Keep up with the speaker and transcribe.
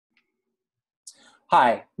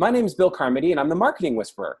Hi, my name is Bill Carmody, and I'm the Marketing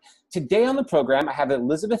Whisperer. Today on the program, I have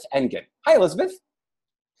Elizabeth Engen. Hi, Elizabeth.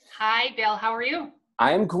 Hi, Bill. How are you?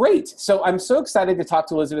 I am great. So I'm so excited to talk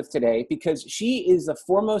to Elizabeth today because she is the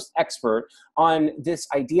foremost expert on this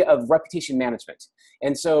idea of reputation management.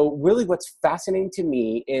 And so really what's fascinating to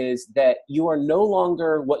me is that you are no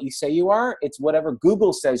longer what you say you are. It's whatever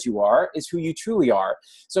Google says you are is who you truly are.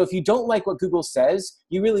 So if you don't like what Google says,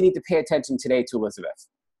 you really need to pay attention today to Elizabeth.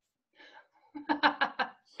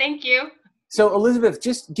 Thank you. So Elizabeth,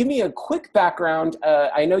 just give me a quick background.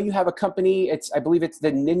 I know you have a company. I believe it's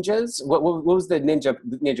the Ninjas. What was the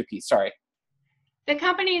ninja piece? Sorry. The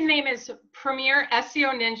company's name is Premier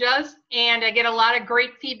SEO Ninjas, and I get a lot of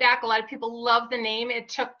great feedback. A lot of people love the name. It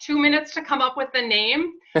took 2 minutes to come up with the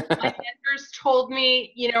name. My mentors told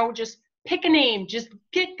me, just pick a name, just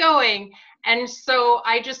get going. And so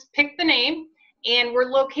I just picked the name, and we're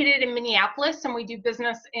located in Minneapolis, and we do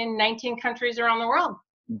business in 19 countries around the world.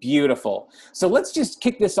 Beautiful. So let's just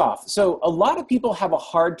kick this off. So a lot of people have a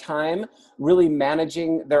hard time really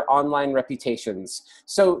managing their online reputations.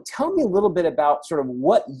 So tell me a little bit about sort of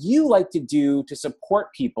what you like to do to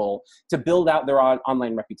support people to build out their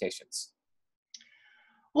online reputations.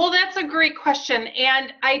 Well, that's a great question.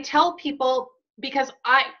 And I tell people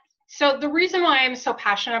so the reason why I'm so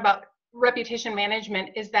passionate about reputation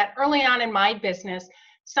management is that early on in my business,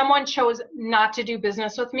 someone chose not to do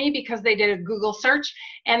business with me because they did a Google search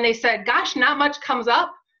and they said, gosh, not much comes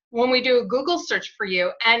up when we do a Google search for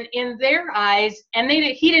you. And in their eyes,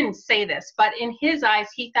 he didn't say this, but in his eyes,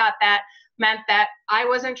 he thought that meant that I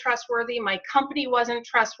wasn't trustworthy, my company wasn't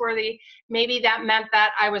trustworthy. Maybe that meant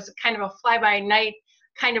that I was kind of a fly-by-night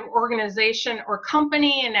kind of organization or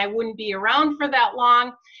company and I wouldn't be around for that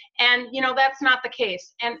long. And that's not the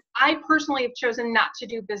case. And I personally have chosen not to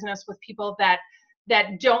do business with people that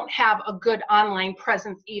don't have a good online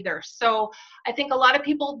presence either. So I think a lot of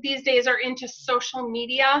people these days are into social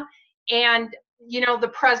media and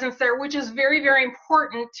the presence there, which is very, very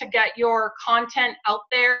important to get your content out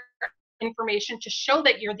there, information to show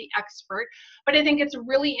that you're the expert. But I think it's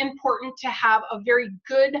really important to have a very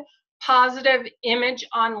good, positive image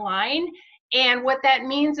online. And what that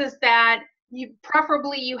means is that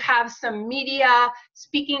preferably you have some media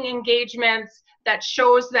speaking engagements that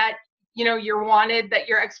shows that you're wanted, that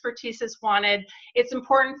your expertise is wanted. It's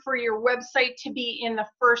important for your website to be in the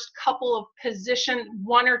first couple of positions,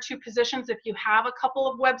 1 or 2 positions if you have a couple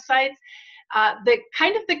of websites. The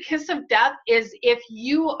kind of the kiss of death is if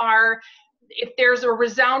there's a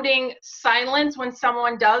resounding silence when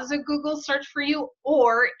someone does a Google search for you,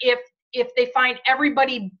 or if they find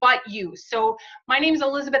everybody but you. So my name is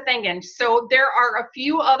Elizabeth Engen. So there are a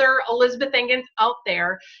few other Elizabeth Engens out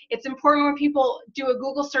there. It's important when people do a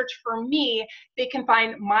Google search for me, they can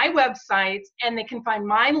find my websites and they can find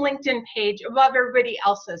my LinkedIn page above everybody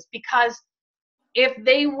else's, because if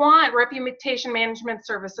they want reputation management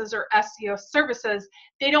services or SEO services,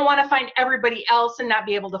 they don't want to find everybody else and not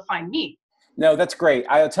be able to find me. No, that's great.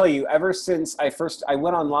 I'll tell you, ever since I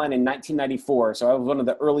went online in 1994, so I was one of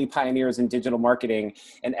the early pioneers in digital marketing.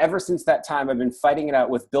 And ever since that time, I've been fighting it out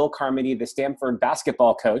with Bill Carmody, the Stanford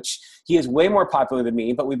basketball coach. He is way more popular than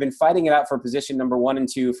me, but we've been fighting it out for position number 1 and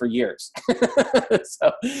 2 for years.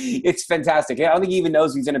 So it's fantastic. I don't think he even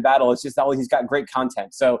knows he's in a battle. It's just he's got great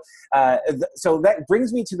content. So that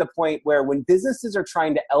brings me to the point where when businesses are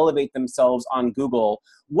trying to elevate themselves on Google,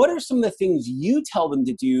 what are some of the things you tell them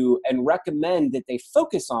to do and recommend that they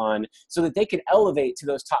focus on so that they can elevate to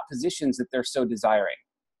those top positions that they're so desiring?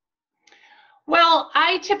 Well,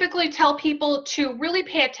 I typically tell people to really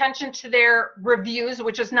pay attention to their reviews,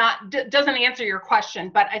 which doesn't answer your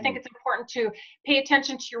question, but I think it's important to pay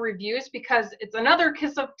attention to your reviews because it's another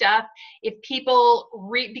kiss of death if people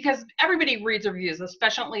read, because everybody reads reviews,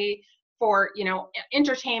 especially for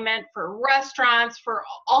entertainment, for restaurants, for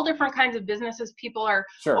all different kinds of businesses. People are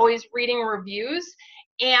always reading reviews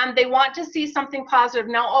and they want to see something positive.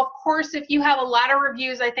 Now, of course, if you have a lot of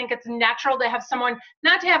reviews, I think it's natural to have someone,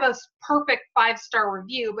 not to have a perfect 5-star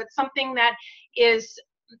review, but something that is,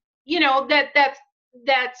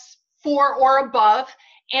 that's 4 or above,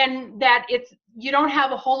 and that you don't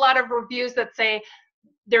have a whole lot of reviews that say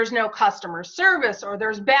there's no customer service or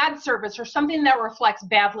there's bad service or something that reflects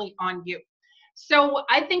badly on you. So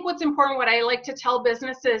I think what's important, what I like to tell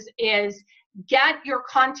businesses is get your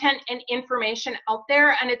content and information out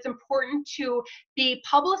there, and it's important to be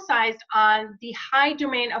publicized on the high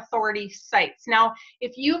domain authority sites. Now,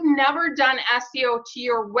 if you've never done SEO to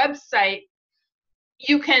your website,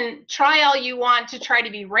 you can try all you want to try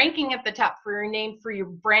to be ranking at the top for your name, for your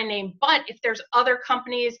brand name, but if there's other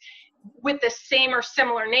companies with the same or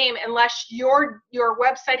similar name, unless your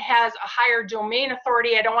website has a higher domain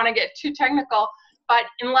authority. I don't want to get too technical, but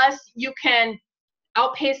unless you can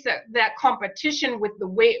outpace that competition with the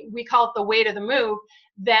weight, we call it the weight of the move,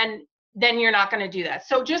 then you're not going to do that.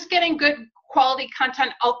 So just getting good quality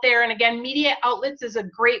content out there, and again, media outlets is a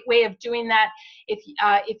great way of doing that. If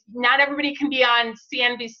not everybody can be on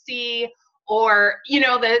CNBC or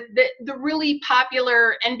the really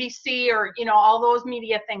popular NBC or all those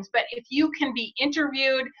media things, but if you can be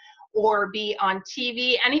interviewed or be on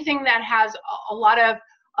TV, anything that has a lot of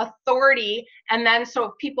authority, and then so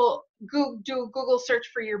if people do a Google search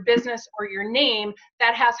for your business or your name,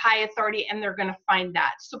 that has high authority and they're going to find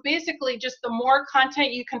that. So basically, just the more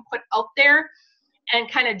content you can put out there and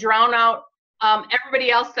kind of drown out everybody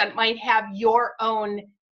else that might have your own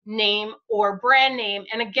name or brand name.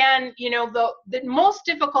 And again, the most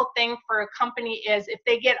difficult thing for a company is if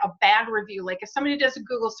they get a bad review. Like if somebody does a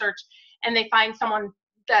Google search and they find something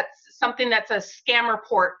that's a scam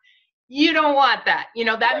report, you don't want that.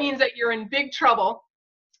 That means that you're in big trouble,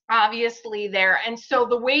 obviously, there. And so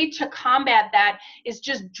the way to combat that is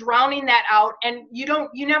just drowning that out. And you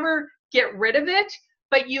never get rid of it,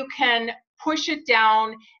 but you can push it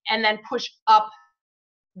down and then push up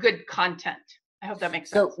good content. I hope that makes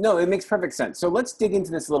sense. So no, it makes perfect sense. So let's dig into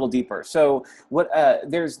this a little deeper. So what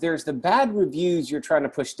there's the bad reviews you're trying to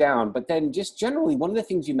push down, but then just generally one of the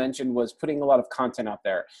things you mentioned was putting a lot of content out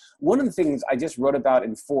there. One of the things I just wrote about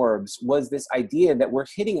in Forbes was this idea that we're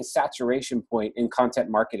hitting a saturation point in content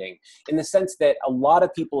marketing, in the sense that a lot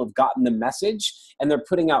of people have gotten the message and they're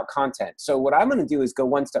putting out content. So what I'm going to do is go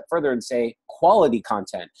one step further and say quality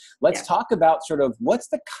content. Let's talk about sort of what's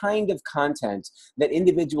the kind of content that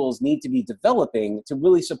individuals need to be developing to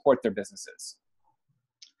really support their businesses.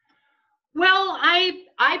 Well,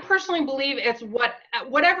 I personally believe it's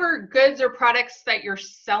whatever goods or products that you're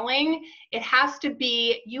selling, you have to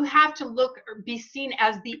be seen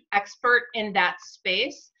as the expert in that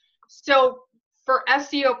space. So for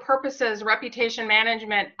SEO purposes, reputation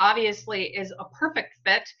management obviously is a perfect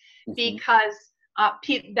fit because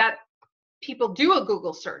people do a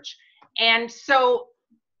Google search. And so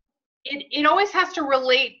it always has to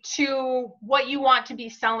relate to what you want to be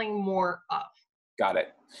selling more of. Got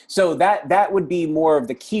it. So that would be more of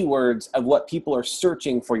the keywords of what people are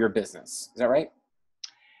searching for your business. Is that right?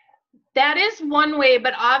 That is one way,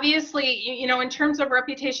 but obviously, in terms of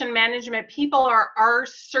reputation management, people are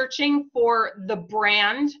searching for the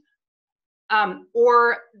brand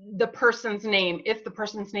or the person's name, if the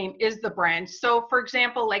person's name is the brand. So for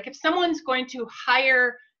example, like if someone's going to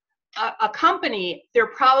hire a company, they're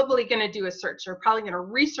probably going to do a search. They're probably going to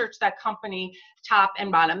research that company top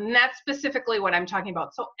and bottom. And that's specifically what I'm talking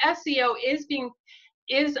about. So SEO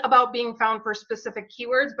is about being found for specific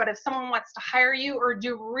keywords, but if someone wants to hire you or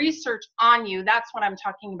do research on you, that's what I'm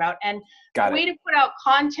talking about. And the way to put out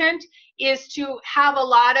content is to have a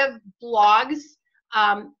lot of blogs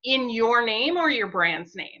in your name or your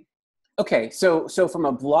brand's name. Okay, so from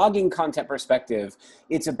a blogging content perspective,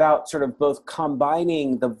 it's about sort of both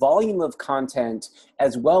combining the volume of content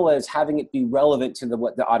as well as having it be relevant to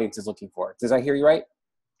what the audience is looking for. Does I hear you right?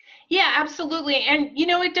 Yeah, absolutely. And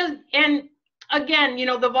it does. And again,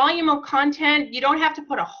 the volume of content, you don't have to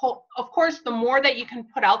put of course, the more that you can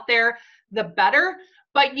put out there, the better,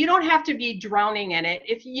 but you don't have to be drowning in it.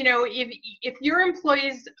 If your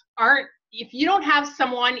employees if you don't have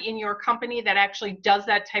someone in your company that actually does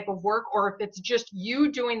that type of work, or if it's just you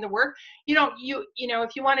doing the work,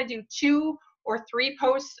 if you want to do 2 or 3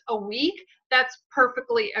 posts a week, that's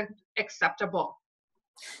perfectly acceptable.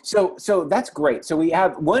 So that's great. So we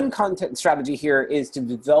have one content strategy here is to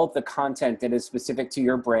develop the content that is specific to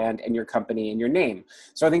your brand and your company and your name.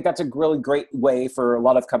 So I think that's a really great way for a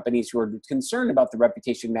lot of companies who are concerned about the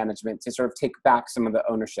reputation management to sort of take back some of the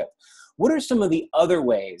ownership. What are some of the other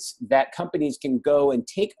ways that companies can go and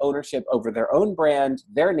take ownership over their own brand,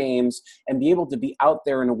 their names, and be able to be out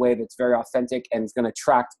there in a way that's very authentic and is going to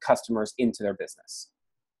attract customers into their business?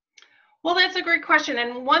 Well, that's a great question.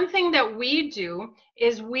 And one thing that we do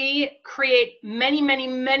is we create many, many,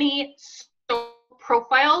 many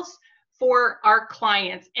profiles for our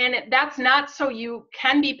clients. And that's not so you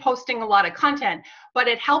can be posting a lot of content, but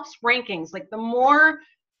it helps rankings. Like the more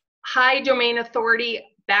high domain authority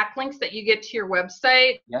backlinks that you get to your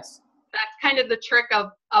website, that's kind of the trick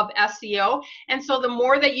of SEO. And so the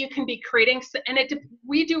more that you can be creating, and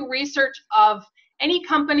we do research of any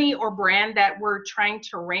company or brand that we're trying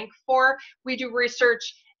to rank for. We do research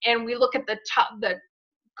and we look at the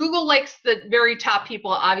Google likes the very top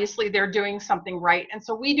people. Obviously, they're doing something right. And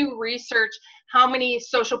so we do research how many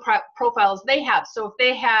social profiles they have. So if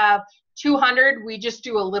they have 200, we just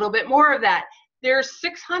do a little bit more of that. There's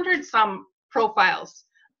 600 some profiles,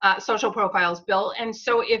 social profiles built. And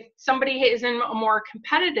so if somebody is in a more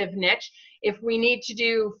competitive niche, if we need to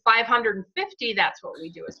do 550, that's what we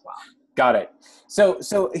do as well. Got it. So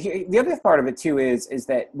the other part of it too is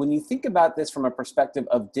that when you think about this from a perspective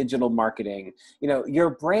of digital marketing, you know, your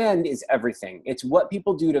brand is everything. It's what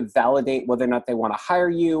people do to validate whether or not they want to hire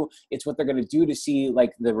you. It's what they're going to do to see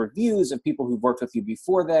like the reviews of people who've worked with you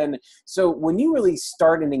before then. So when you really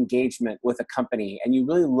start an engagement with a company and you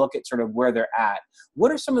really look at sort of where they're at,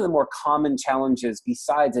 what are some of the more common challenges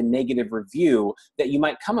besides a negative review that you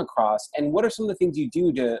might come across? And what are some of the things you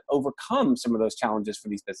do to overcome some of those challenges for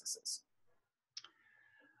these businesses?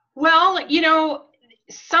 Well, you know,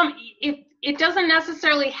 it doesn't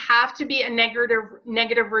necessarily have to be a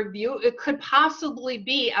negative review. It could possibly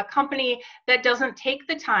be a company that doesn't take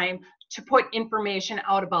the time to put information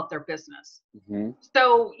out about their business. Mm-hmm.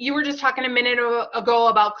 So you were just talking a minute ago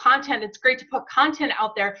about content. It's great to put content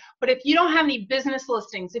out there, but if you don't have any business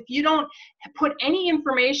listings, if you don't put any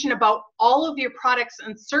information about all of your products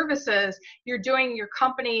and services, you're doing your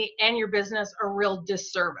company and your business a real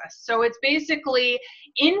disservice. So it's basically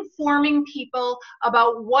informing people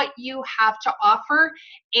about what you have to offer.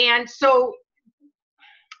 And so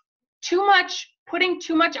putting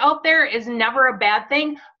too much out there is never a bad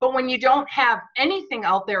thing, but when you don't have anything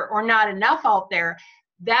out there or not enough out there,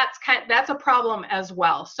 that's a problem as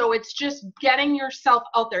well. So it's just getting yourself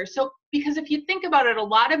out there. So because if you think about it, a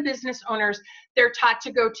lot of business owners, they're taught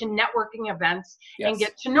to go to networking events and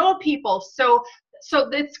get to know people. So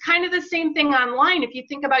it's kind of the same thing online. If you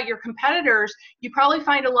think about your competitors, you probably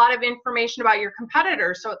find a lot of information about your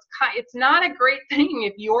competitors. So it's not a great thing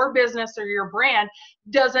if your business or your brand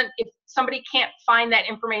if somebody can't find that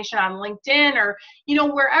information on LinkedIn or, you know,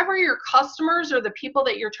 wherever your customers or the people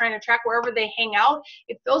that you're trying to track, wherever they hang out,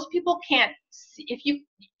 if those people if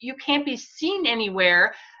you can't be seen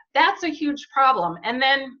anywhere, that's a huge problem. And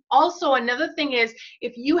then also another thing is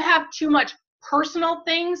if you have too much personal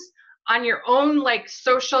things on your own like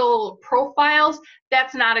social profiles,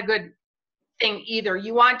 that's not a good thing either.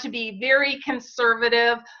 You want to be very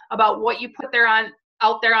conservative about what you put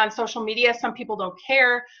out there on social media. Some people don't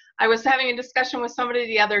care. I was having a discussion with somebody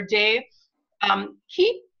the other day.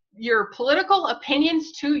 Keep your political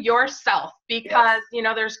opinions to yourself because you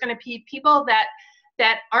know there's going to be people that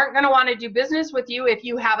aren't going to want to do business with you if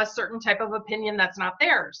you have a certain type of opinion that's not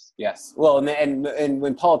theirs. Yes. Well, and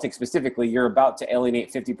when politics specifically, you're about to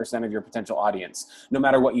alienate 50% of your potential audience, no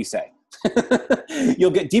matter what you say.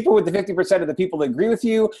 You'll get deeper with the 50% of the people that agree with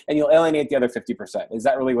you, and you'll alienate the other 50%. Is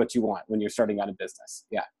that really what you want when you're starting out a business?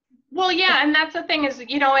 Yeah. Well, yeah, and that's the thing is,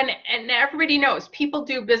 you know, and everybody knows people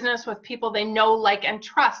do business with people they know, like, and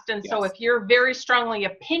trust. And so if you're very strongly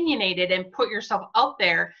opinionated and put yourself out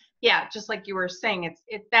there, yeah, just like you were saying,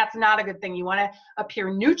 that's not a good thing. You want to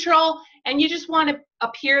appear neutral, and you just want to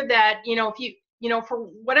appear that, you know, for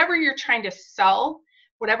whatever you're trying to sell,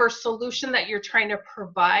 whatever solution that you're trying to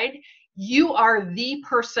provide, you are the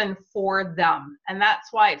person for them. And that's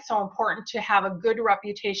why it's so important to have a good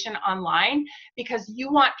reputation online, because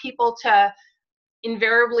you want people to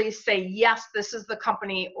invariably say, yes, this is the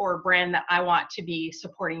company or brand that I want to be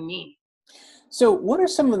supporting me. So what are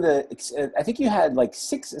some of I think you had like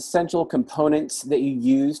 6 essential components that you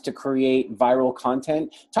use to create viral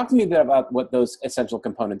content. Talk to me a bit about what those essential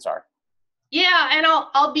components are. Yeah, and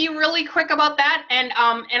I'll be really quick about that, and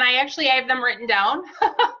I have them written down.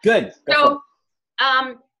 Good. So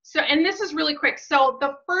and this is really quick. So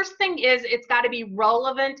the first thing is it's got to be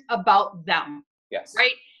relevant about them. Yes.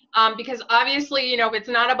 Right? Because obviously, you know, if it's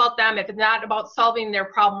not about them, if it's not about solving their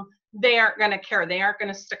problem, they aren't going to care. They aren't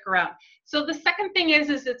going to stick around. So the second thing is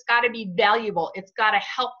it's got to be valuable. It's got to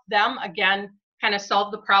help them, again, kind of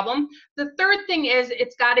solve the problem. The third thing is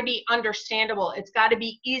it's got to be understandable. It's got to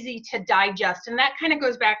be easy to digest. And that kind of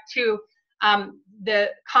goes back to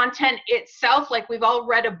the content itself. Like we've all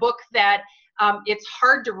read a book that it's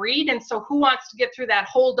hard to read. And so who wants to get through that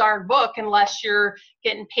whole darn book unless you're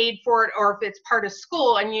getting paid for it or if it's part of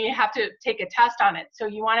school and you have to take a test on it. So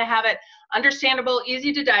you want to have it understandable,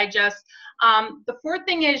 easy to digest. The fourth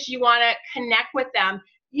thing is you want to connect with them.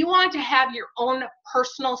 You want to have your own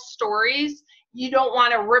personal stories. You don't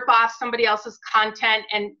want to rip off somebody else's content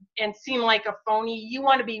and seem like a phony. You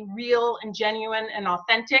want to be real and genuine and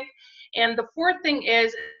authentic. And the fourth thing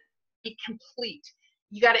is be complete.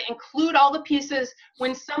 You got to include all the pieces.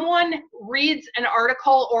 When someone reads an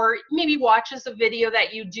article or maybe watches a video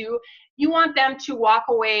that you do, you want them to walk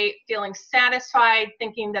away feeling satisfied,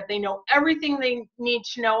 thinking that they know everything they need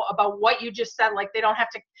to know about what you just said. Like they don't have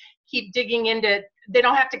to keep digging into they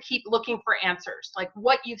don't have to keep looking for answers. Like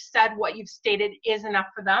what you've said, what you've stated is enough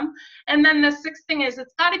for them. And then the sixth thing is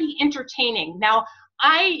it's got to be entertaining. Now,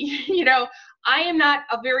 I am not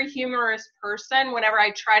a very humorous person. Whenever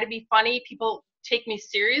I try to be funny, people take me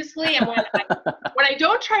seriously. And when I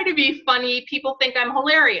don't try to be funny, people think I'm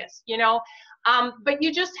hilarious, but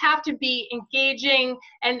you just have to be engaging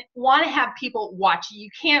and want to have people watch you. You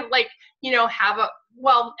can't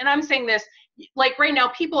and I'm saying this, like right now,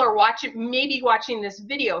 people are maybe watching this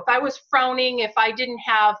video. If I was frowning, if I didn't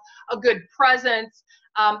have a good presence,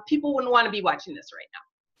 people wouldn't want to be watching this right now.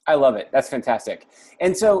 I love it. That's fantastic.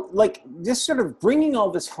 And so like just sort of bringing all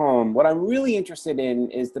this home, what I'm really interested in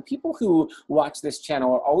is the people who watch this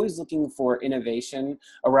channel are always looking for innovation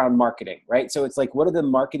around marketing, right? So it's like, what are the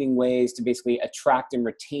marketing ways to basically attract and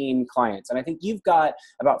retain clients? And I think you've got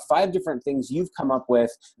about 5 different things you've come up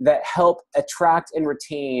with that help attract and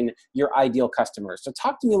retain your ideal customers. So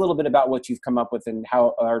talk to me a little bit about what you've come up with and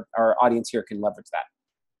how our audience here can leverage that.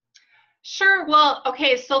 Sure. Well,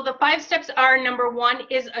 okay. So the 5 steps are, number 1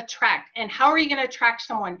 is attract. And how are you going to attract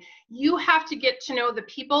someone? You have to get to know the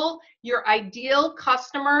people, your ideal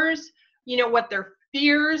customers, what their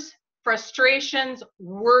fears, frustrations,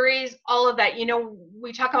 worries, all of that.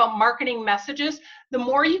 We talk about marketing messages. The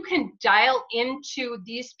more you can dial into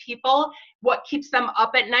these people, what keeps them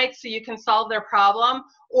up at night so you can solve their problem,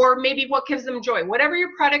 or maybe what gives them joy. Whatever your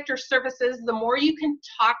product or service is, the more you can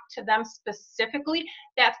talk to them specifically,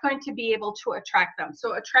 that's going to be able to attract them.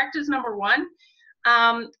 So attract is number 1.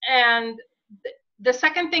 And the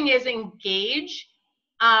second thing is engage.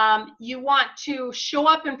 You want to show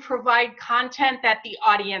up and provide content that the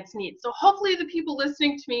audience needs. So hopefully the people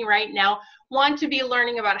listening to me right now want to be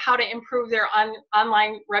learning about how to improve their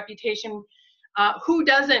online reputation. Who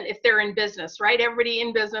doesn't if they're in business, right? Everybody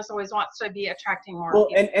in business always wants to be attracting more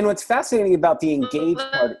people. And what's fascinating about the engage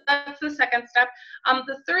part. That's the second step.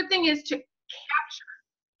 The third thing is to capture.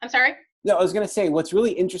 I'm sorry? No, I was going to say what's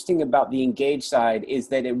really interesting about the engage side is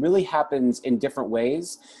that it really happens in different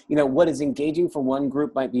ways. What is engaging for one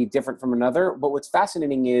group might be different from another. But what's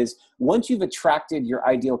fascinating is once you've attracted your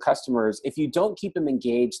ideal customers, if you don't keep them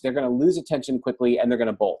engaged, they're going to lose attention quickly and they're going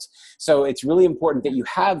to bolt. So it's really important that you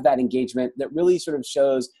have that engagement that really sort of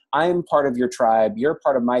shows I'm part of your tribe, you're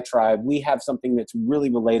part of my tribe, we have something that's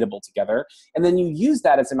really relatable together. And then you use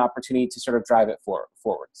that as an opportunity to sort of drive it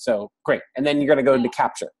forward. So great. And then you're going to go into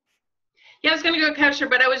capture. Yeah, I was going to go capture,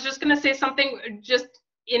 but I was just going to say something just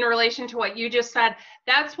in relation to what you just said.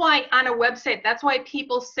 That's why on a website, that's why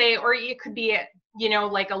people say, or it could be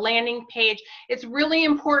like a landing page. It's really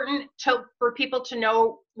important for people to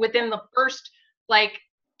know within the first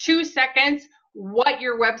 2 seconds what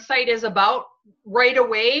your website is about right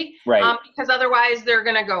away, right? Because otherwise they're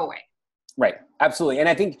going to go away. Right. Absolutely. And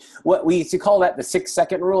I think what we used to call that the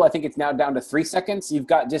 6-second rule, I think it's now down to 3 seconds. You've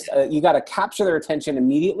got you got to capture their attention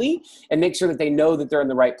immediately and make sure that they know that they're in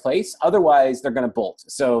the right place. Otherwise, they're going to bolt.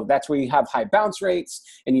 So that's where you have high bounce rates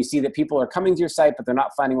and you see that people are coming to your site, but they're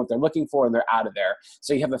not finding what they're looking for and they're out of there.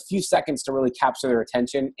 So you have a few seconds to really capture their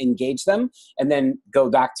attention, engage them, and then go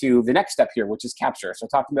back to the next step here, which is capture. So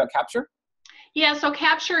talking about capture. Yeah, so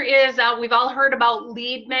capture is, we've all heard about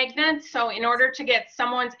lead magnets. So in order to get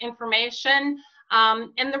someone's information,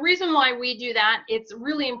 and the reason why we do that, it's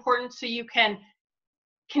really important so you can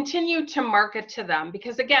continue to market to them.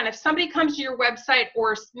 Because again, if somebody comes to your website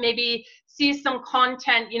or maybe sees some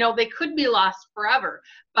content, they could be lost forever.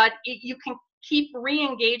 But you can keep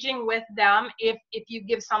re-engaging with them if you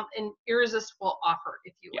give an irresistible offer,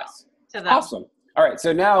 if you will, to them. Awesome. All right,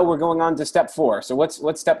 so now we're going on to step 4. So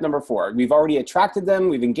what's step number 4? We've already attracted them,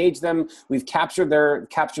 we've engaged them, we've captured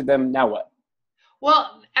them. Now what?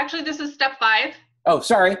 Well, actually, this is step 5. Oh,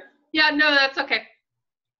 sorry. Yeah, no, that's okay.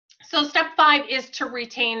 So step 5 is to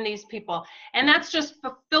retain these people, and that's just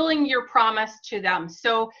fulfilling your promise to them.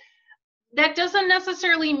 So that doesn't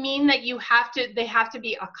necessarily mean that they have to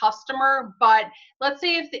be a customer, but let's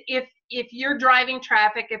say if you're driving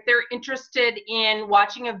traffic, if they're interested in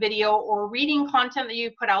watching a video or reading content that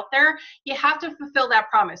you put out there, you have to fulfill that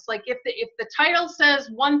promise. Like if the title says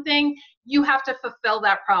one thing, you have to fulfill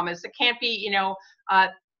that promise. It can't be,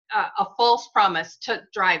 a false promise to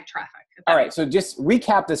drive traffic. All right, so just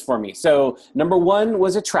recap this for me. So number 1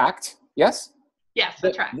 was attract, yes? Yes,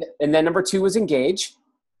 attract. And then number 2 was engage.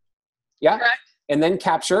 Yeah? Correct. And then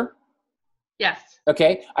capture. Yes.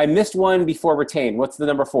 Okay, I missed one before retain. What's the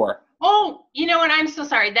number 4? Oh, and I'm so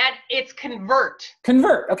sorry. It's convert.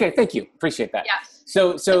 Convert. Okay, thank you. Appreciate that. Yes.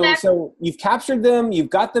 So you've captured them,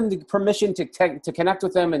 you've got them the permission to connect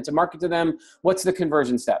with them and to market to them. What's the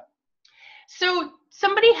conversion step? So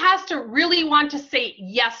somebody has to really want to say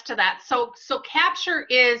yes to that. So capture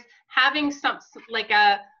is having some like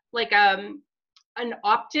an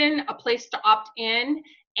opt-in, a place to opt in,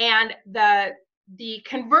 and the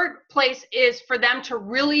convert place is for them to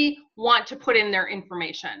really want to put in their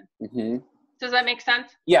information. Mm-hmm. Does that make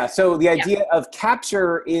sense? Yeah, so the idea of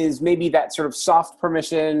capture is maybe that sort of soft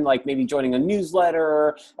permission, like maybe joining a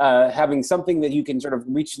newsletter, having something that you can sort of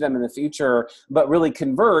reach them in the future, but really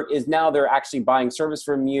convert is now they're actually buying service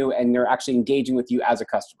from you and they're actually engaging with you as a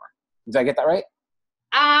customer. Did I get that right?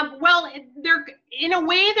 Well, they're in a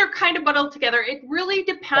way they're kind of bundled together. It really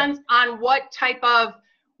depends on what type of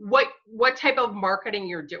marketing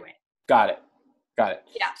you're doing. Got it. Yeah.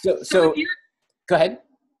 So go ahead.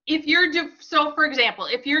 So for example,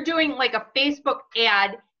 if you're doing like a Facebook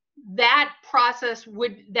ad, that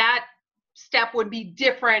step would be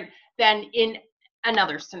different than in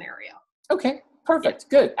another scenario. Okay, perfect.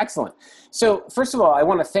 Yeah. Good. Excellent. So first of all, I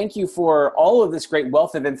want to thank you for all of this great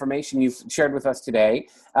wealth of information you've shared with us today.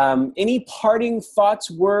 Any parting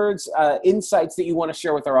thoughts, words, insights that you want to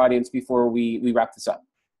share with our audience before we wrap this up?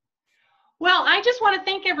 Well, I just want to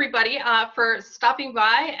thank everybody for stopping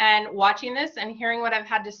by and watching this and hearing what I've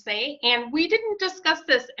had to say. And we didn't discuss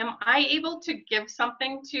this. Am I able to give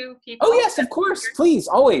something to people? Oh, yes, of course. Please,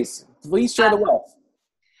 always. Please share the wealth.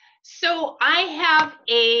 So I have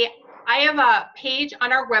a page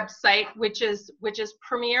on our website, which is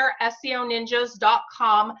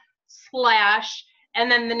premierseoninjas.com/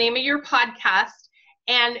 and then the name of your podcast.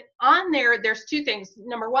 And on there's two things.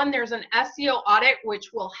 Number one, there's an SEO audit,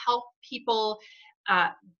 which will help people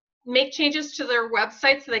make changes to their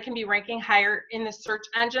website so they can be ranking higher in the search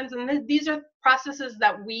engines. And these are processes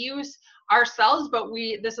that we use ourselves, but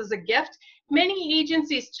this is a gift. Many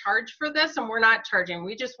agencies charge for this, and we're not charging.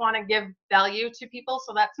 We just want to give value to people.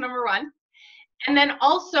 So that's number one. And then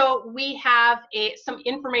also we have some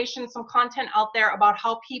information, some content out there about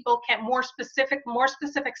how people can more specific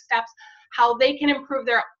steps, how they can improve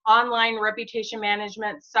their online reputation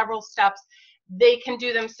management, several steps they can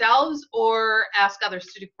do themselves or ask others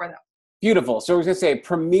to do for them. Beautiful. So we're going to say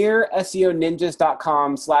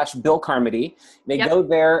premierseoninjas.com/Bill Carmody. They go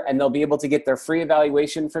there and they'll be able to get their free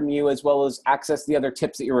evaluation from you as well as access the other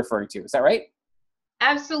tips that you're referring to. Is that right?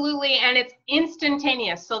 Absolutely. And it's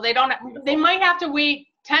instantaneous. So they might have to wait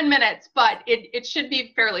 10 minutes, but it should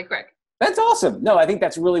be fairly quick. That's awesome. No, I think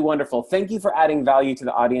that's really wonderful. Thank you for adding value to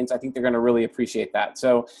the audience. I think they're going to really appreciate that.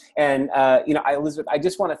 So, and Elizabeth, I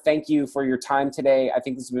just want to thank you for your time today. I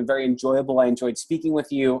think this has been very enjoyable. I enjoyed speaking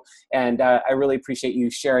with you, and I really appreciate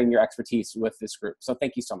you sharing your expertise with this group. So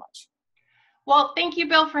thank you so much. Well, thank you,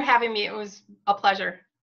 Bill, for having me. It was a pleasure.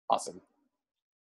 Awesome.